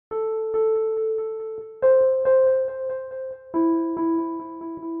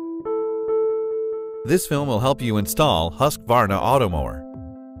This film will help you install Husqvarna Automower.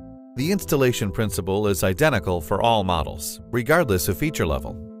 The installation principle is identical for all models, regardless of feature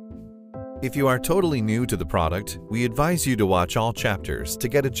level. If you are totally new to the product, we advise you to watch all chapters to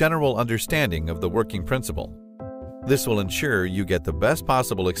get a general understanding of the working principle. This will ensure you get the best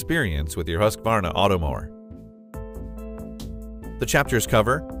possible experience with your Husqvarna Automower. The chapters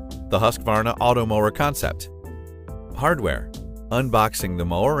cover the Husqvarna Automower concept, hardware, unboxing the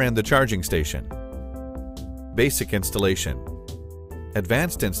mower and the charging station, basic installation,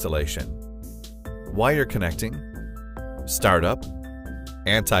 advanced installation, wire connecting, startup,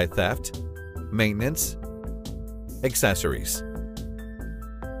 anti-theft, maintenance, accessories.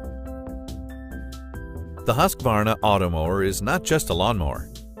 The Husqvarna Automower is not just a lawnmower.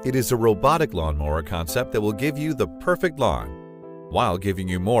 It is a robotic lawnmower concept that will give you the perfect lawn while giving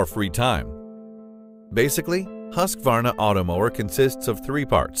you more free time. Basically, Husqvarna Automower consists of three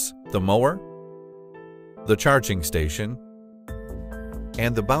parts: the mower, the charging station,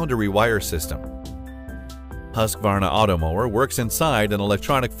 and the boundary wire system. Husqvarna Automower works inside an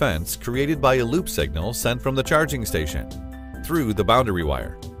electronic fence created by a loop signal sent from the charging station through the boundary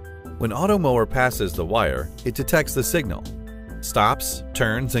wire. When Automower passes the wire, it detects the signal, stops,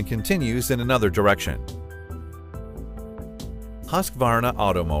 turns, and continues in another direction. Husqvarna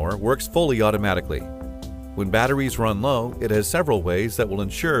Automower works fully automatically. When batteries run low, it has several ways that will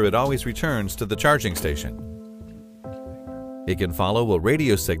ensure it always returns to the charging station. It can follow a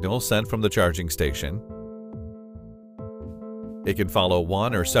radio signal sent from the charging station. It can follow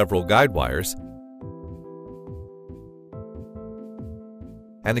one or several guide wires.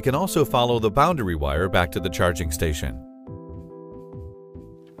 And it can also follow the boundary wire back to the charging station.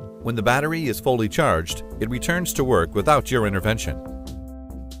 When the battery is fully charged, it returns to work without your intervention.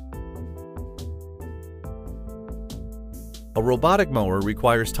 A robotic mower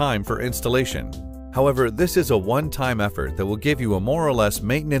requires time for installation. However, this is a one-time effort that will give you a more or less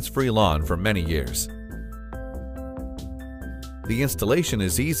maintenance-free lawn for many years. The installation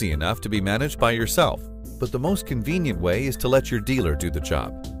is easy enough to be managed by yourself, but the most convenient way is to let your dealer do the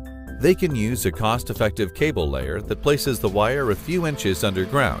job. They can use a cost-effective cable layer that places the wire a few inches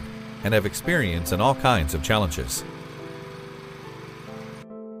underground and have experience in all kinds of challenges.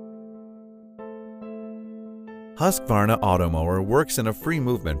 Husqvarna Automower works in a free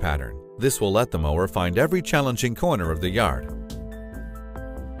movement pattern. This will let the mower find every challenging corner of the yard.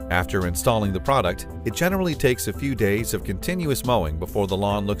 After installing the product, it generally takes a few days of continuous mowing before the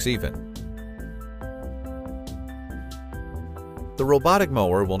lawn looks even. The robotic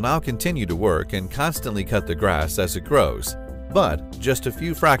mower will now continue to work and constantly cut the grass as it grows, but just a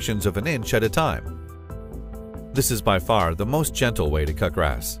few fractions of an inch at a time. This is by far the most gentle way to cut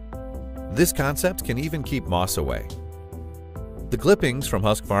grass. This concept can even keep moss away. The clippings from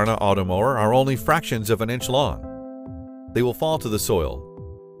Husqvarna Automower are only fractions of an inch long. They will fall to the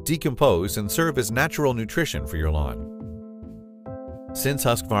soil, decompose, and serve as natural nutrition for your lawn. Since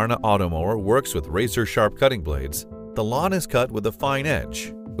Husqvarna Automower works with razor-sharp cutting blades, the lawn is cut with a fine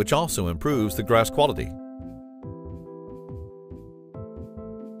edge, which also improves the grass quality.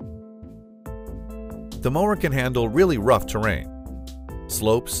 The mower can handle really rough terrain.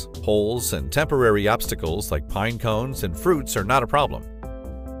 Slopes, holes, and temporary obstacles like pine cones and fruits are not a problem.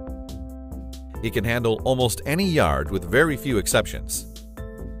 It can handle almost any yard with very few exceptions.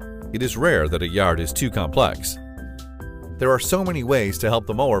 It is rare that a yard is too complex. There are so many ways to help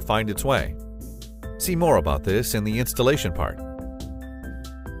the mower find its way. See more about this in the installation part.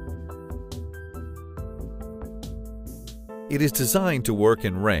 It is designed to work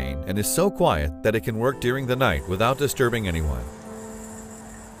in rain and is so quiet that it can work during the night without disturbing anyone.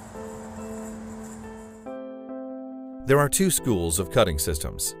 There are two schools of cutting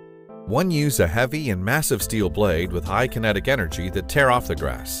systems. One use a heavy and massive steel blade with high kinetic energy that tear off the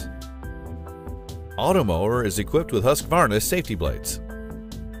grass. Automower is equipped with Husqvarna safety blades.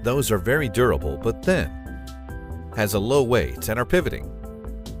 Those are very durable but thin, has a low weight, and are pivoting.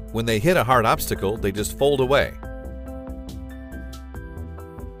 When they hit a hard obstacle, they just fold away.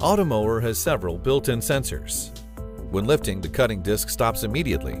 Automower has several built-in sensors. When lifting, the cutting disc stops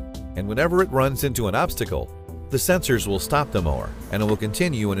immediately, and whenever it runs into an obstacle, the sensors will stop the mower and it will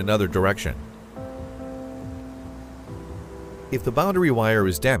continue in another direction. If the boundary wire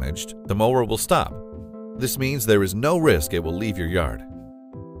is damaged, the mower will stop. This means there is no risk it will leave your yard.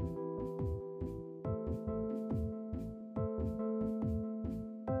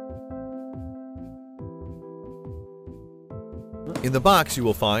 In the box you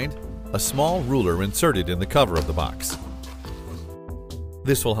will find a small ruler inserted in the cover of the box.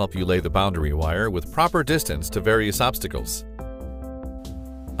 This will help you lay the boundary wire with proper distance to various obstacles.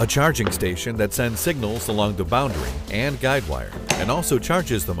 A charging station that sends signals along the boundary and guide wire and also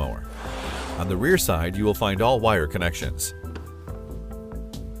charges the mower. On the rear side, you will find all wire connections.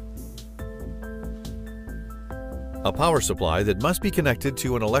 A power supply that must be connected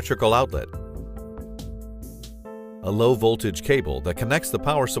to an electrical outlet. A low voltage cable that connects the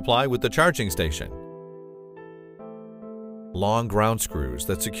power supply with the charging station. Long ground screws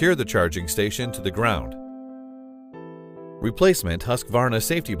that secure the charging station to the ground. Replacement Husqvarna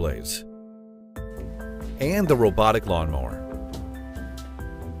safety blades. And the robotic lawnmower.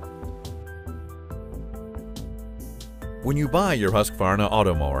 When you buy your Husqvarna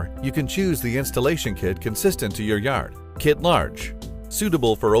Automower, you can choose the installation kit consistent to your yard. Kit Large,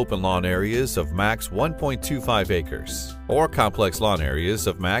 suitable for open lawn areas of max 1.25 acres or complex lawn areas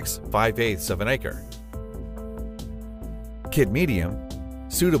of max 5/8 of an acre. Kit Medium,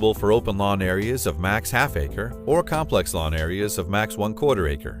 suitable for open lawn areas of max ½ acre or complex lawn areas of max 1/4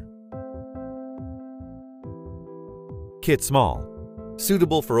 acre. Kit Small,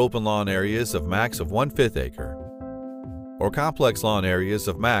 suitable for open lawn areas of max of 1/5 acre or complex lawn areas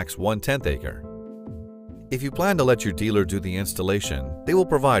of max 1/10 acre. If you plan to let your dealer do the installation, they will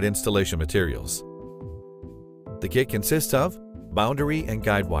provide installation materials. The kit consists of boundary and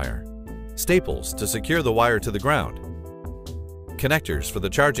guide wire, staples to secure the wire to the ground, connectors for the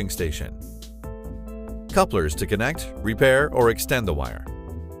charging station, couplers to connect, repair, or extend the wire.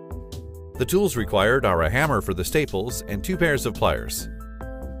 The tools required are a hammer for the staples and 2 pairs of pliers,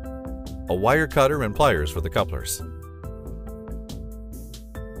 a wire cutter and pliers for the couplers.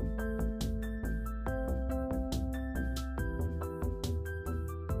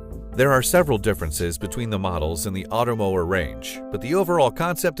 There are several differences between the models in the Automower range, but the overall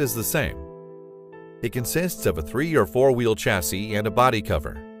concept is the same. It consists of a 3- or 4-wheel chassis and a body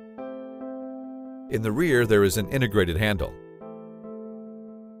cover. In the rear, there is an integrated handle.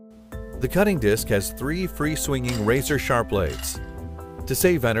 The cutting disc has 3 free-swinging razor-sharp blades. To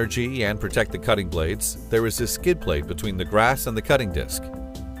save energy and protect the cutting blades, there is a skid plate between the grass and the cutting disc.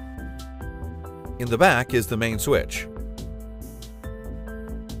 In the back is the main switch.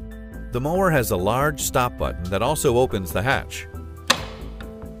 The mower has a large stop button that also opens the hatch.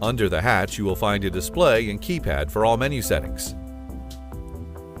 Under the hatch, you will find a display and keypad for all menu settings.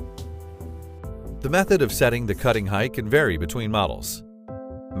 The method of setting the cutting height can vary between models.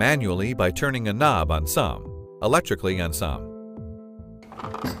 Manually by turning a knob on some, electrically on some.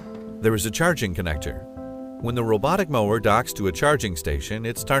 There is a charging connector. When the robotic mower docks to a charging station,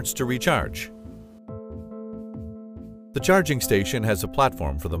 it starts to recharge. The charging station has a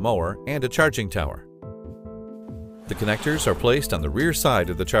platform for the mower and a charging tower. The connectors are placed on the rear side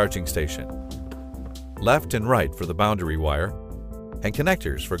of the charging station, left and right for the boundary wire, and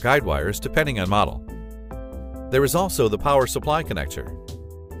connectors for guide wires depending on model. There is also the power supply connector.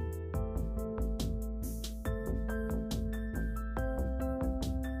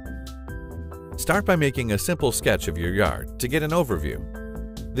 Start by making a simple sketch of your yard to get an overview.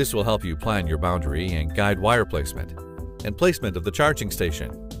 This will help you plan your boundary and guide wire placement and placement of the charging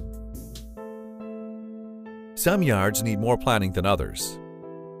station. Some yards need more planning than others.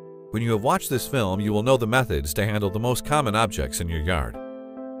 When you have watched this film, you will know the methods to handle the most common objects in your yard.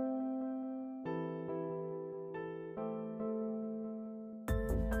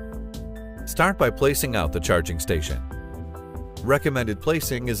 Start by placing out the charging station. Recommended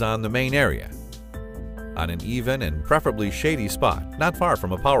placing is on the main area, on an even and preferably shady spot, not far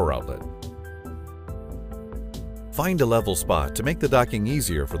from a power outlet. Find a level spot to make the docking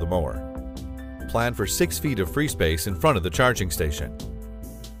easier for the mower. Plan for 6 feet of free space in front of the charging station.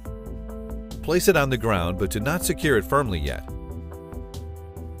 Place it on the ground, but do not secure it firmly yet.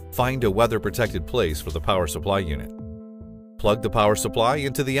 Find a weather-protected place for the power supply unit. Plug the power supply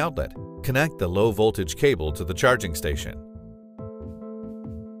into the outlet. Connect the low-voltage cable to the charging station.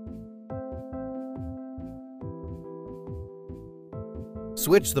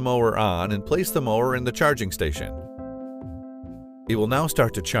 Switch the mower on and place the mower in the charging station. It will now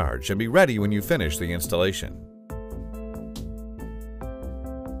start to charge and be ready when you finish the installation.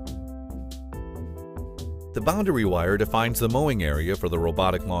 The boundary wire defines the mowing area for the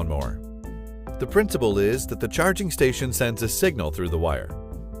robotic lawnmower. The principle is that the charging station sends a signal through the wire.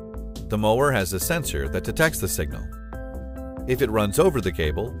 The mower has a sensor that detects the signal. If it runs over the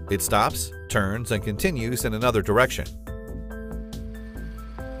cable, it stops, turns, and continues in another direction.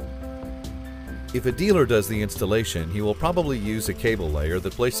 If a dealer does the installation, he will probably use a cable layer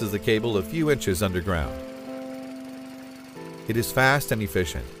that places the cable a few inches underground. It is fast and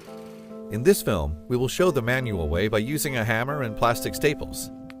efficient. In this film, we will show the manual way by using a hammer and plastic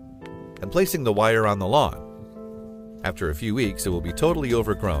staples and placing the wire on the lawn. After a few weeks, it will be totally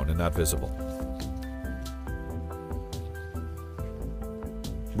overgrown and not visible.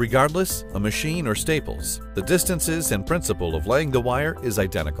 Regardless, a machine or staples, the distances and principle of laying the wire is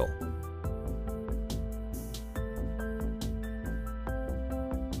identical.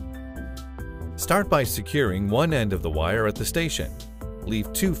 Start by securing one end of the wire at the station.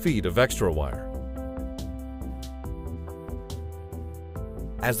 Leave 2 feet of extra wire.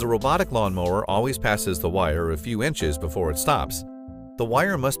 As the robotic lawnmower always passes the wire a few inches before it stops, the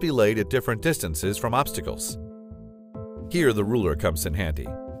wire must be laid at different distances from obstacles. Here the ruler comes in handy.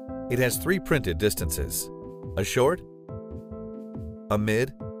 It has 3 printed distances: a short, a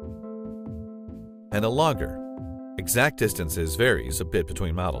mid, and a longer. Exact distances varies a bit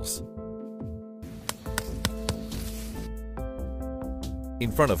between models.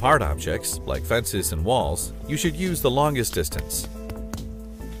 In front of hard objects, like fences and walls, you should use the longest distance.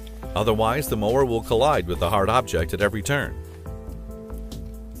 Otherwise, the mower will collide with the hard object at every turn.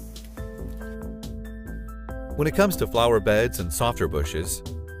 When it comes to flower beds and softer bushes,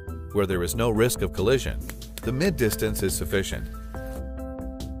 where there is no risk of collision, the mid-distance is sufficient.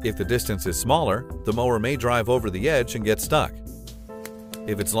 If the distance is smaller, the mower may drive over the edge and get stuck.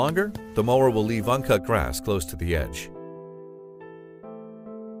 If it's longer, the mower will leave uncut grass close to the edge.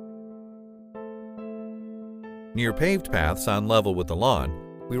 Near paved paths on level with the lawn,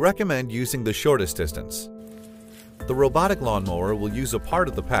 we recommend using the shortest distance. The robotic lawnmower will use a part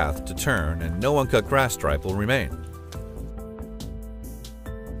of the path to turn and no uncut grass stripe will remain.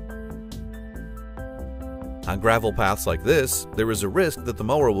 On gravel paths like this, there is a risk that the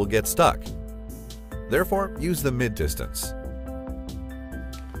mower will get stuck. Therefore, use the mid-distance.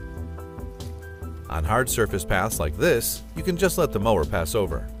 On hard surface paths like this, you can just let the mower pass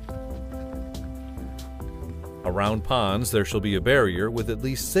over. Around ponds, there shall be a barrier with at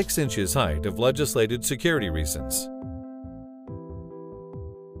least 6 inches height of legislated security reasons.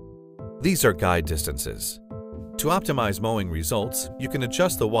 These are guide distances. To optimize mowing results, you can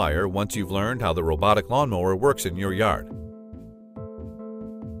adjust the wire once you've learned how the robotic lawnmower works in your yard.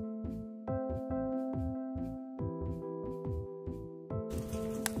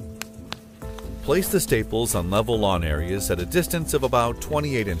 Place the staples on level lawn areas at a distance of about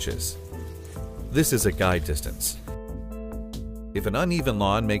 28 inches. This is a guide distance. If an uneven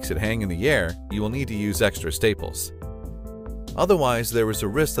lawn makes it hang in the air, you will need to use extra staples. Otherwise, there is a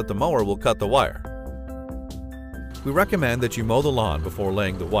risk that the mower will cut the wire. We recommend that you mow the lawn before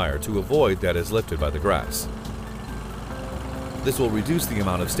laying the wire to avoid that is lifted by the grass. This will reduce the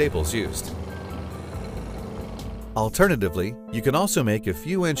amount of staples used. Alternatively, you can also make a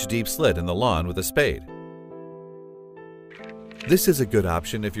few inch deep slit in the lawn with a spade. This is a good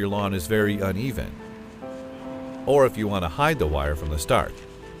option if your lawn is very uneven, or if you want to hide the wire from the start.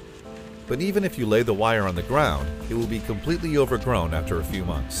 But even if you lay the wire on the ground, it will be completely overgrown after a few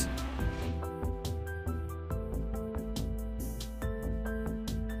months.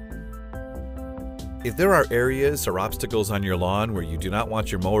 If there are areas or obstacles on your lawn where you do not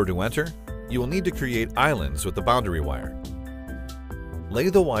want your mower to enter, you will need to create islands with the boundary wire. Lay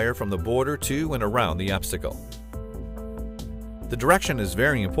the wire from the border to and around the obstacle. The direction is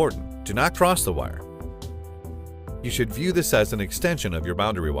very important. Do not cross the wire. You should view this as an extension of your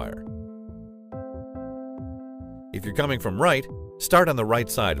boundary wire. If you're coming from right, start on the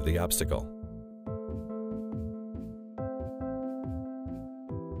right side of the obstacle.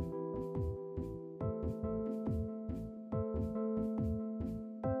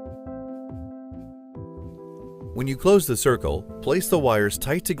 When you close the circle, place the wires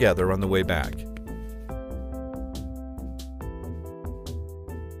tight together on the way back.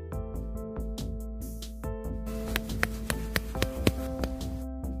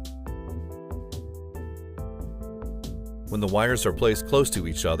 When the wires are placed close to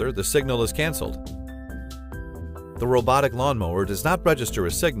each other, the signal is canceled. The robotic lawnmower does not register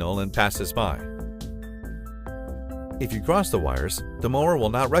a signal and passes by. If you cross the wires, the mower will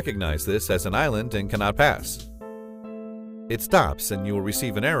not recognize this as an island and cannot pass. It stops and you will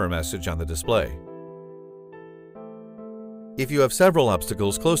receive an error message on the display. If you have several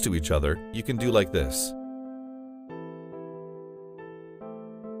obstacles close to each other, you can do like this.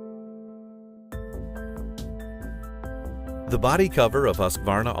 The body cover of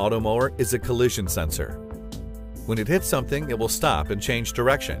Husqvarna Automower is a collision sensor. When it hits something, it will stop and change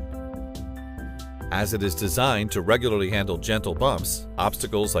direction. As it is designed to regularly handle gentle bumps,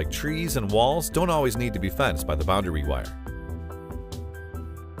 obstacles like trees and walls don't always need to be fenced by the boundary wire.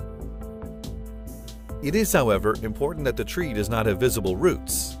 It is, however, important that the tree does not have visible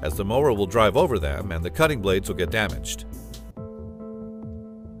roots, as the mower will drive over them and the cutting blades will get damaged.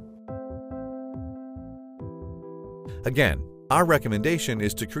 Again, our recommendation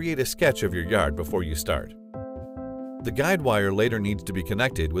is to create a sketch of your yard before you start. The guide wire later needs to be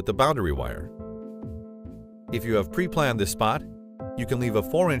connected with the boundary wire. If you have pre-planned this spot, you can leave a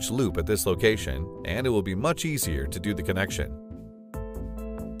 4-inch loop at this location and it will be much easier to do the connection.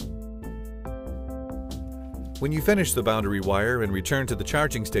 When you finish the boundary wire and return to the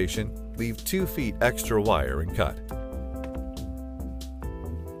charging station, leave 2 feet extra wire and cut.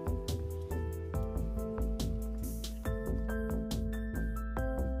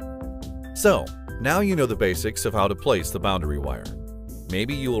 So, now you know the basics of how to place the boundary wire.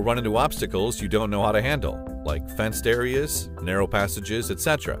 Maybe you will run into obstacles you don't know how to handle, like fenced areas, narrow passages,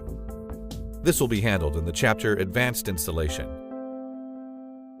 etc. This will be handled in the chapter Advanced Installation.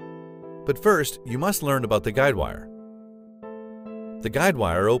 But first, you must learn about the guide wire. The guide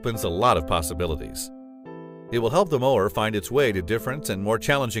wire opens a lot of possibilities. It will help the mower find its way to different and more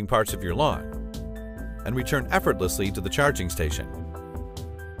challenging parts of your lawn and return effortlessly to the charging station.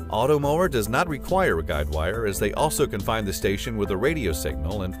 Automower does not require a guide wire, as they also can find the station with a radio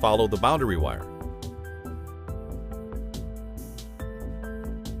signal and follow the boundary wire.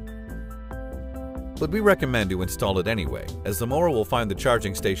 But we recommend to install it anyway, as the mower will find the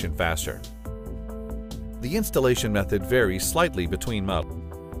charging station faster. The installation method varies slightly between models.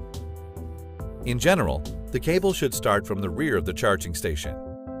 In general, the cable should start from the rear of the charging station.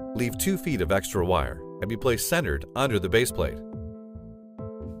 Leave 2 feet of extra wire and be placed centered under the base plate.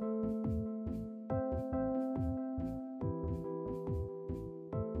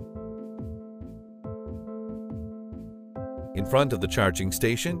 In front of the charging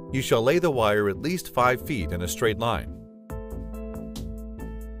station, you shall lay the wire at least 5 feet in a straight line.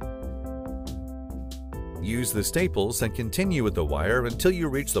 Use the staples and continue with the wire until you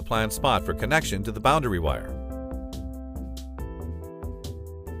reach the planned spot for connection to the boundary wire.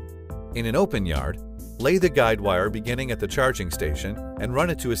 In an open yard, lay the guide wire beginning at the charging station and run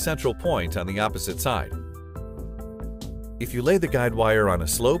it to a central point on the opposite side. If you lay the guide wire on a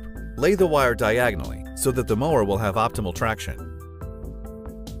slope, lay the wire diagonally so that the mower will have optimal traction.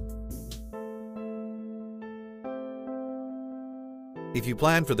 If you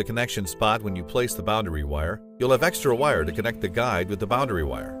plan for the connection spot when you place the boundary wire, you'll have extra wire to connect the guide with the boundary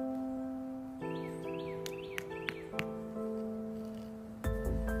wire.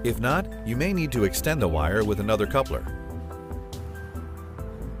 If not, you may need to extend the wire with another coupler.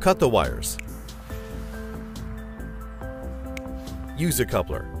 Cut the wires. Use a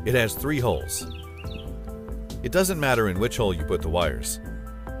coupler. It has 3 holes. It doesn't matter in which hole you put the wires.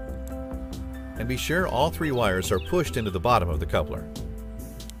 And be sure all 3 wires are pushed into the bottom of the coupler.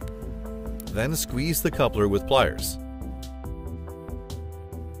 Then squeeze the coupler with pliers.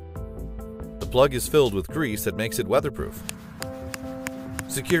 The plug is filled with grease that makes it weatherproof.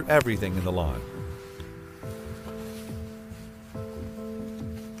 Secure everything in the lawn.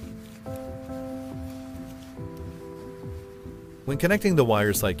 When connecting the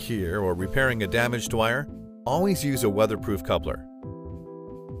wires like here or repairing a damaged wire, always use a weatherproof coupler.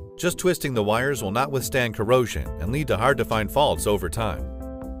 Just twisting the wires will not withstand corrosion and lead to hard-to-find faults over time.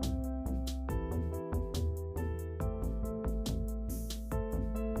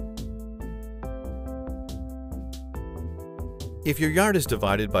 If your yard is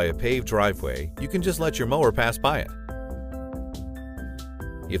divided by a paved driveway, you can just let your mower pass by it.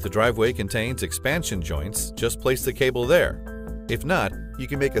 If the driveway contains expansion joints, just place the cable there. If not, you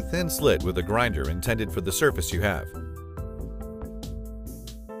can make a thin slit with a grinder intended for the surface you have.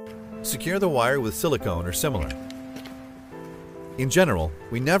 Secure the wire with silicone or similar. In general,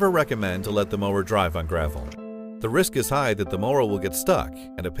 we never recommend to let the mower drive on gravel. The risk is high that the mower will get stuck,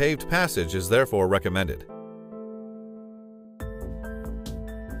 and a paved passage is therefore recommended.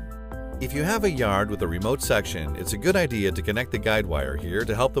 If you have a yard with a remote section, it's a good idea to connect the guide wire here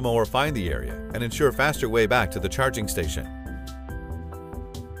to help the mower find the area and ensure a faster way back to the charging station.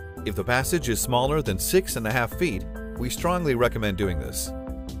 If the passage is smaller than 6.5 feet, we strongly recommend doing this.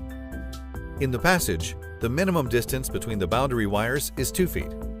 In the passage, the minimum distance between the boundary wires is 2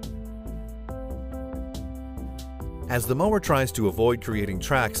 feet. As the mower tries to avoid creating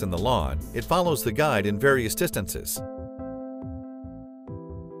tracks in the lawn, it follows the guide in various distances.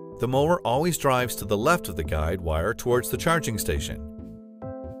 The mower always drives to the left of the guide wire towards the charging station.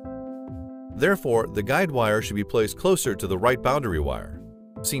 Therefore, the guide wire should be placed closer to the right boundary wire,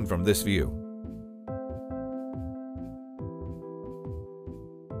 seen from this view.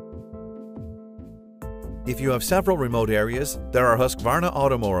 If you have several remote areas, there are Husqvarna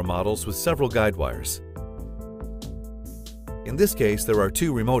Automower models with several guide wires. In this case, there are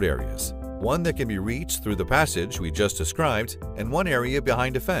 2 remote areas, one that can be reached through the passage we just described, and one area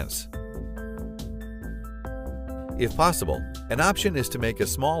behind a fence. If possible, an option is to make a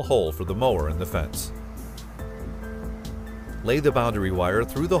small hole for the mower in the fence. Lay the boundary wire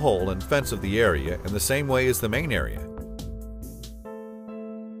through the hole and fence of the area in the same way as the main area.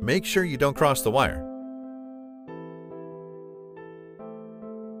 Make sure you don't cross the wire.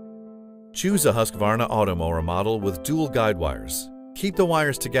 Choose a Husqvarna Automower model with dual guide wires. Keep the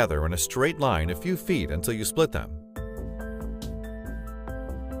wires together in a straight line a few feet until you split them.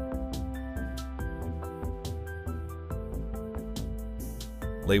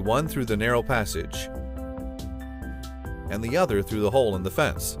 Lay one through the narrow passage and the other through the hole in the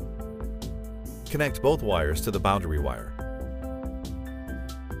fence. Connect both wires to the boundary wire.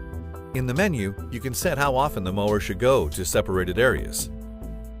 In the menu, you can set how often the mower should go to separated areas.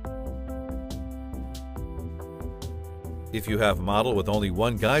 If you have a model with only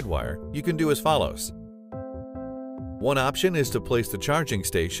one guide wire, you can do as follows. One option is to place the charging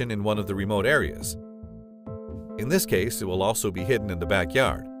station in one of the remote areas. In this case, it will also be hidden in the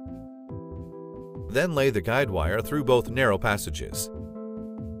backyard. Then lay the guide wire through both narrow passages.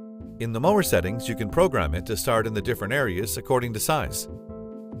 In the mower settings, you can program it to start in the different areas according to size.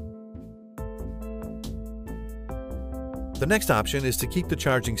 The next option is to keep the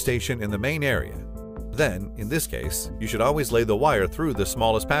charging station in the main area. Then, in this case, you should always lay the wire through the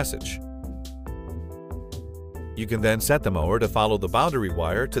smallest passage. You can then set the mower to follow the boundary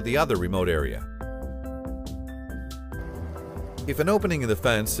wire to the other remote area. If an opening in the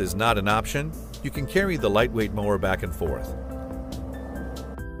fence is not an option, you can carry the lightweight mower back and forth.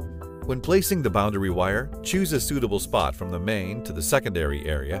 When placing the boundary wire, choose a suitable spot from the main to the secondary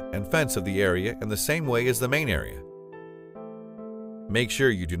area and fence of the area in the same way as the main area. Make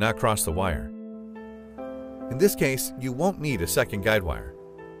sure you do not cross the wire. In this case, you won't need a second guide wire.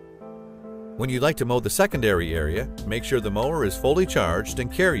 When you'd like to mow the secondary area, make sure the mower is fully charged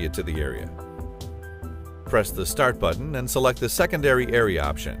and carry it to the area. Press the Start button and select the secondary area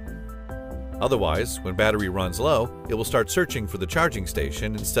option. Otherwise, when battery runs low, it will start searching for the charging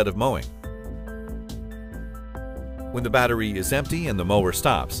station instead of mowing. When the battery is empty and the mower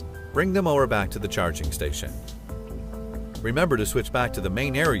stops, bring the mower back to the charging station. Remember to switch back to the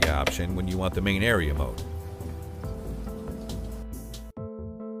main area option when you want the main area mode.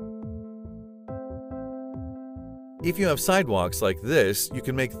 If you have sidewalks like this, you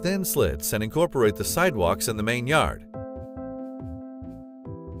can make thin slits and incorporate the sidewalks in the main yard.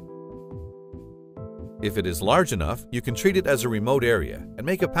 If it is large enough, you can treat it as a remote area and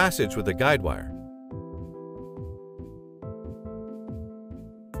make a passage with a guide wire.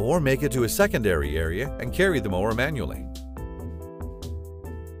 Or make it to a secondary area and carry the mower manually.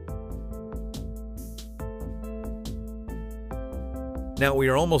 Now we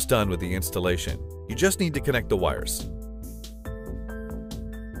are almost done with the installation. You just need to connect the wires.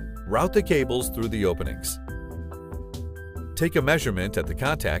 Route the cables through the openings. Take a measurement at the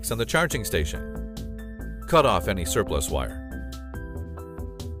contacts on the charging station. Cut off any surplus wire.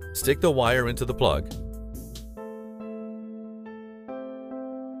 Stick the wire into the plug.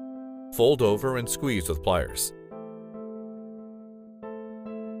 Fold over and squeeze with pliers.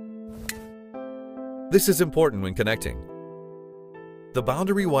 This is important when connecting. The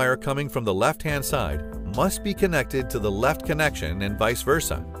boundary wire coming from the left-hand side must be connected to the left connection and vice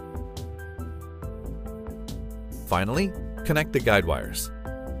versa. Finally, connect the guide wires.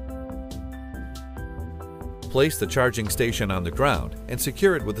 Place the charging station on the ground and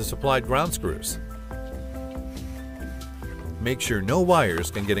secure it with the supplied ground screws. Make sure no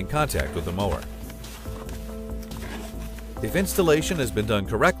wires can get in contact with the mower. If installation has been done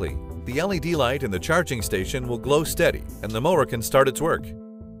correctly, the LED light in the charging station will glow steady and the mower can start its work.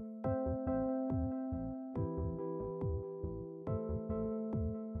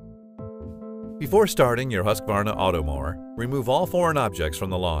 Before starting your Husqvarna Automower, remove all foreign objects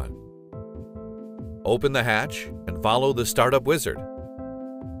from the lawn. Open the hatch and follow the startup wizard.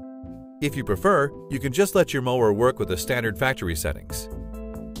 If you prefer, you can just let your mower work with the standard factory settings.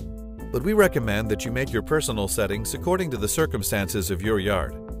 But we recommend that you make your personal settings according to the circumstances of your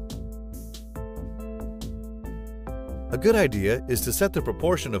yard. A good idea is to set the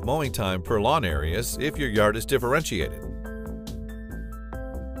proportion of mowing time per lawn areas if your yard is differentiated.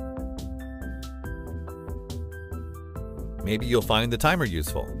 Maybe you'll find the timer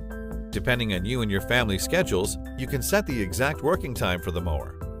useful. Depending on you and your family's schedules, you can set the exact working time for the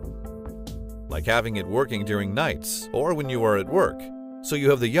mower, like having it working during nights or when you are at work, so you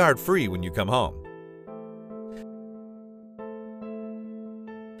have the yard free when you come home.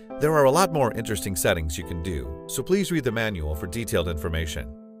 There are a lot more interesting settings you can do, so please read the manual for detailed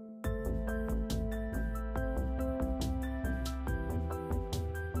information.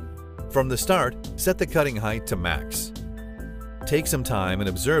 From the start, set the cutting height to max. Take some time and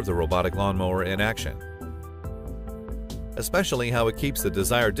observe the robotic lawnmower in action, especially how it keeps the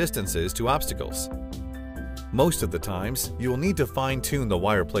desired distances to obstacles. Most of the times, you will need to fine-tune the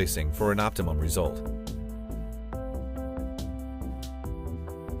wire placing for an optimum result.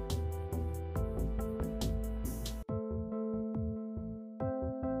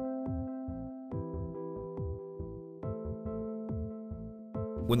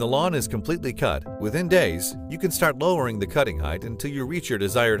 When the lawn is completely cut, within days, you can start lowering the cutting height until you reach your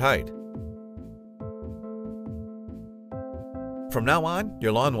desired height. From now on,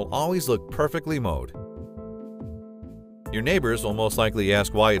 your lawn will always look perfectly mowed. Your neighbors will most likely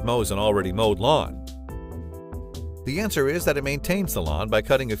ask why it mows an already mowed lawn. The answer is that it maintains the lawn by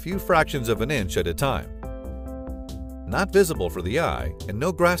cutting a few fractions of an inch at a time. Not visible for the eye, and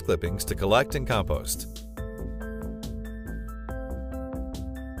no grass clippings to collect and compost.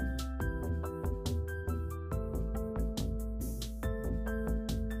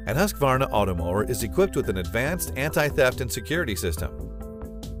 And Husqvarna Automower is equipped with an advanced anti-theft and security system.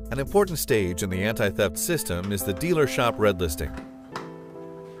 An important stage in the anti-theft system is the dealer shop red listing.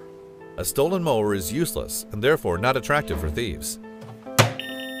 A stolen mower is useless and therefore not attractive for thieves.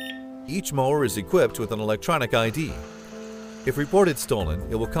 Each mower is equipped with an electronic ID. If reported stolen,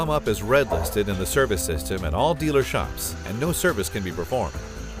 it will come up as red listed in the service system at all dealer shops, and no service can be performed.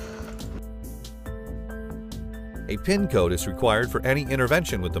 A PIN code is required for any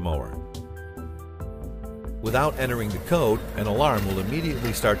intervention with the mower. Without entering the code, an alarm will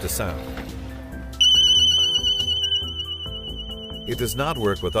immediately start to sound. It does not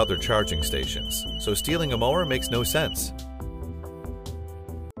work with other charging stations, so stealing a mower makes no sense.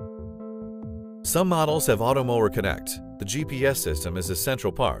 Some models have Automower Connect. The GPS system is a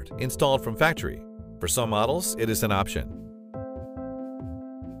central part, installed from factory. For some models, it is an option.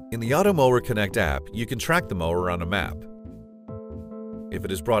 In the Automower Connect app, you can track the mower on a map. If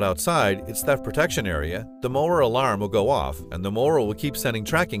it is brought outside its theft protection area, the mower alarm will go off and the mower will keep sending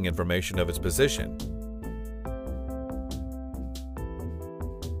tracking information of its position.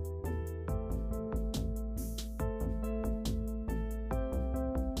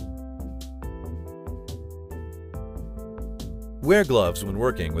 Wear gloves when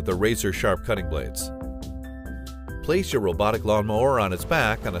working with the razor-sharp cutting blades. Place your robotic lawnmower on its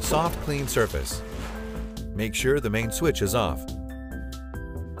back on a soft, clean surface. Make sure the main switch is off.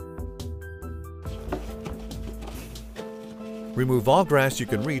 Remove all grass you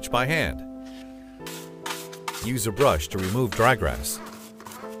can reach by hand. Use a brush to remove dry grass.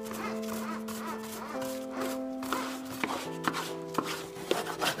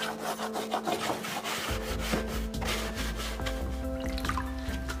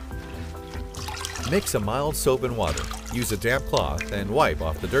 Mix a mild soap and water. Use a damp cloth and wipe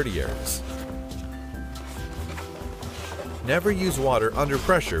off the dirty areas. Never use water under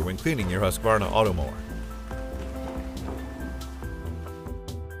pressure when cleaning your Husqvarna Automower.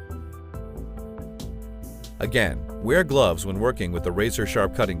 Again, wear gloves when working with the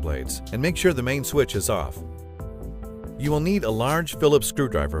razor-sharp cutting blades and make sure the main switch is off. You will need a large Phillips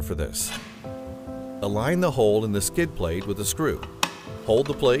screwdriver for this. Align the hole in the skid plate with a screw. Hold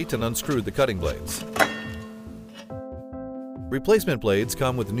the plate and unscrew the cutting blades. Replacement blades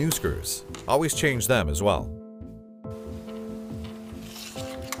come with new screws. Always change them as well.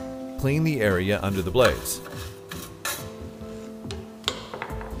 Clean the area under the blades.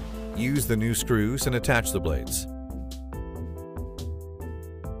 Use the new screws and attach the blades.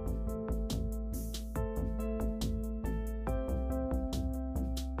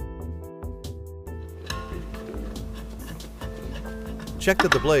 Check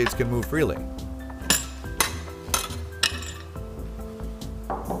that the blades can move freely.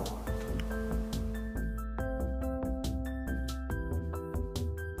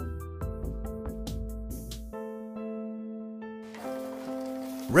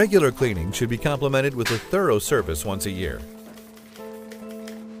 Regular cleaning should be complemented with a thorough service once a year.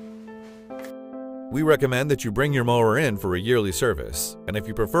 We recommend that you bring your mower in for a yearly service, and if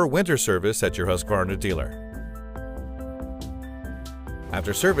you prefer winter service at your Husqvarna dealer.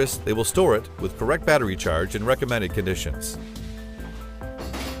 After service, they will store it with correct battery charge in recommended conditions.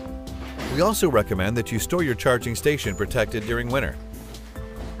 We also recommend that you store your charging station protected during winter.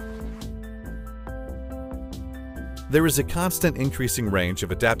 There is a constant increasing range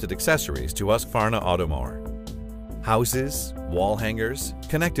of adapted accessories to Husqvarna Automower. Houses, wall hangers,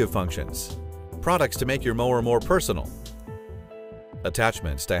 connective functions, products to make your mower more personal,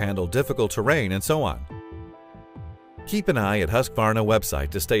 attachments to handle difficult terrain, and so on. Keep an eye at Husqvarna website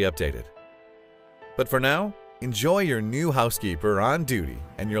to stay updated. But for now, Enjoy your new housekeeper on duty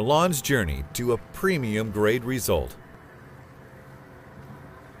and your lawn's journey to a premium grade result.